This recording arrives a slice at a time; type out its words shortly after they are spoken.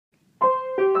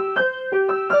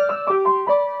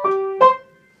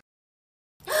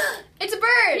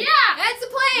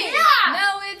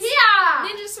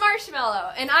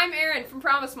And I'm Aaron from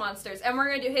Promise Monsters, and we're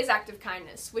going to do his act of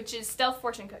kindness, which is stealth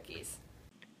fortune cookies.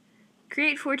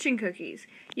 Create fortune cookies.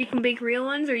 You can bake real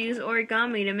ones or use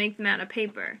origami to make them out of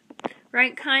paper.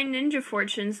 Write kind ninja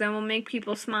fortunes that will make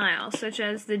people smile, such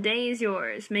as, "The day is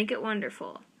yours, make it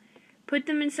wonderful." Put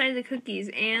them inside the cookies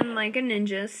and, like a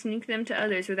ninja, sneak them to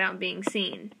others without being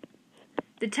seen.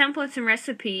 The templates and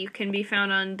recipe can be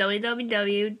found on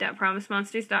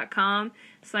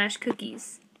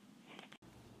www.promisemonsters.com/cookies.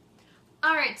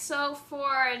 Alright, so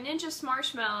for Ninja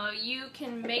Smarshmallow, you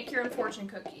can make your own fortune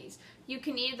cookies. You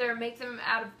can either make them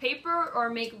out of paper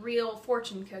or make real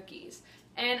fortune cookies.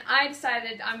 And I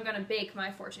decided I'm going to bake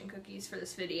my fortune cookies for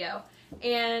this video.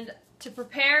 And to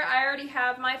prepare, I already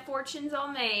have my fortunes all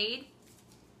made.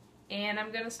 And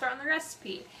I'm going to start on the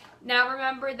recipe. Now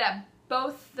remember that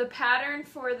both the pattern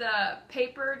for the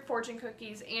papered fortune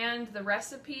cookies and the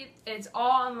recipe is all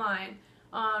online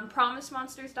on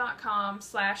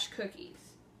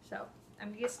promisemonsters.com/cookies. So, I'm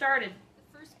going to get started. The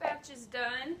first batch is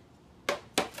done.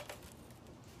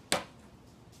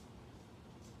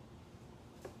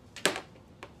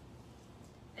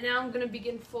 And now I'm going to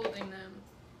begin folding them.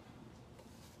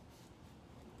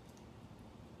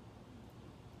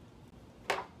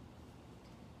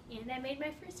 And I made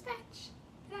my first batch.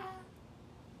 Ta-da!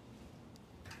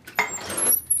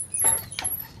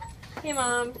 Hey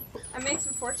Mom, I made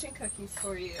some fortune cookies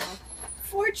for you.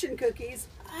 Fortune cookies?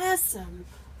 Awesome.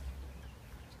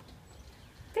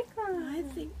 Pick one. I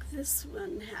think this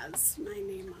one has my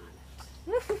name on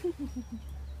it. Let's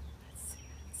see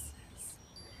what it says.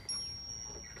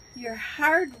 Your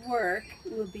hard work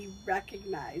will be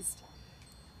recognized.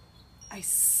 I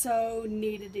so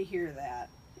needed to hear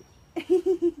that.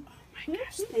 Oh my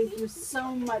gosh, thank you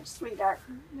so much, sweetheart.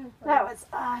 No That was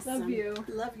awesome. Love you.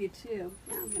 Love you too.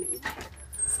 Now I'm going to eat that.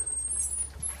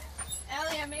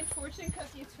 Allie, I made fortune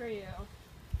cookies for you.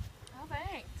 Oh,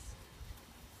 thanks.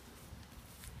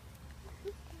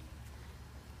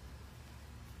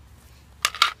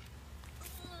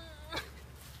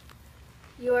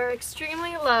 You are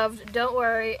extremely loved. Don't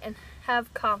worry and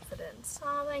have confidence.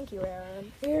 Oh, thank you,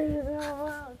 Aaron. You're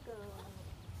welcome.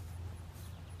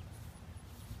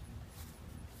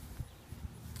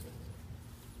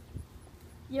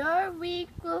 Your week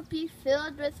will be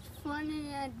filled with fun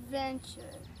and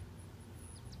adventure.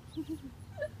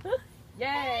 Yay!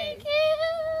 Thank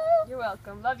you! You're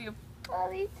welcome. Love you.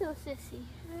 Love you too, sissy.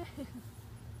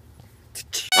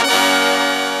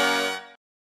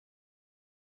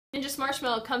 Ninja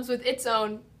Smarshmallow comes with its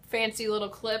own fancy little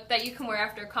clip that you can wear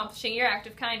after accomplishing your act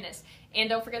of kindness. And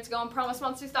don't forget to go on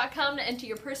promisemonsters.com to enter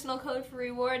your personal code for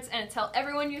rewards and tell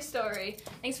everyone your story.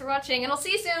 Thanks for watching, and I'll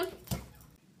see you soon!